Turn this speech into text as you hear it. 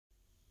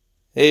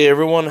Hey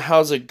everyone,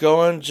 how's it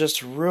going?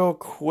 Just real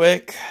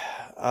quick,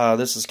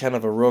 this is kind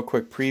of a real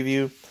quick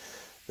preview.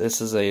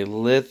 This is a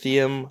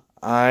lithium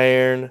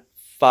iron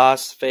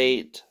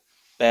phosphate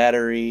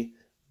battery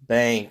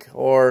bank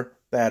or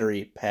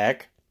battery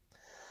pack.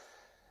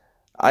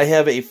 I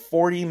have a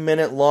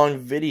 40-minute long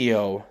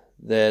video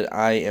that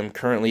I am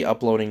currently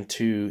uploading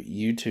to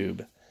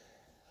YouTube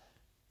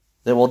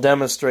that will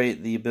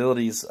demonstrate the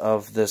abilities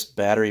of this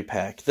battery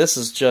pack. This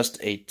is just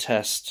a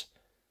test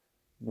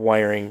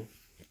wiring.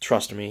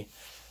 Trust me,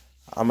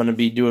 I'm going to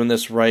be doing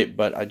this right,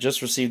 but I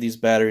just received these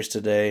batteries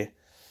today.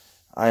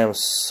 I am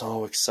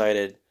so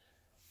excited.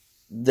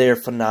 They're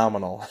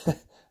phenomenal.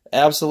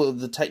 Absolutely,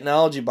 the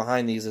technology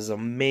behind these is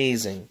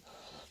amazing.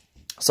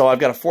 So I've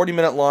got a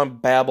 40-minute long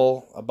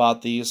babble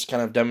about these,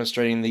 kind of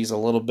demonstrating these a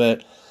little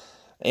bit.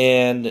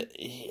 And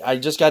I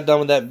just got done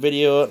with that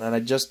video, and I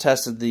just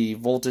tested the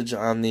voltage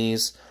on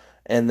these,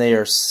 and they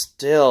are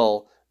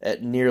still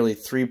at nearly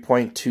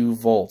 3.2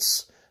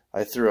 volts.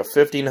 I threw a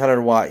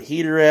 1500 watt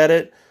heater at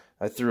it.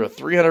 I threw a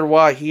 300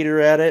 watt heater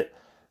at it.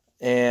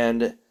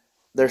 And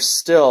they're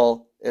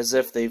still as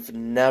if they've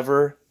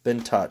never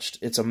been touched.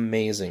 It's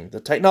amazing. The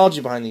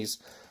technology behind these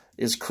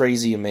is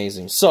crazy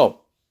amazing.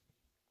 So,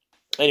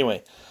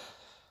 anyway,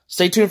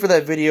 stay tuned for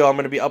that video. I'm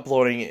going to be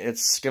uploading.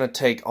 It's going to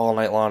take all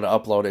night long to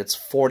upload. It's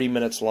 40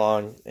 minutes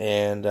long.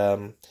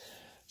 And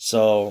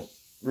so,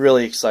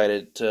 really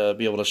excited to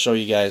be able to show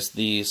you guys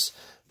these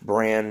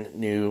brand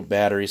new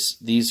batteries.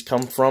 These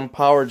come from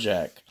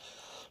PowerJack.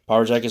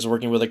 PowerJack is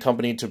working with a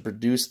company to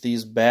produce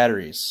these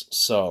batteries.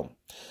 So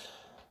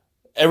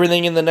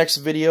everything in the next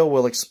video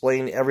will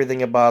explain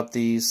everything about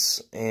these,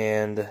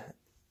 and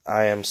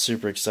I am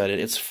super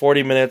excited. It's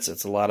 40 minutes.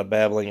 It's a lot of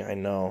babbling, I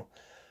know,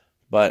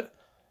 but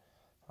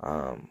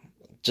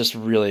just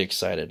really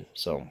excited.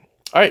 So,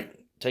 all right,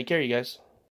 take care, you guys.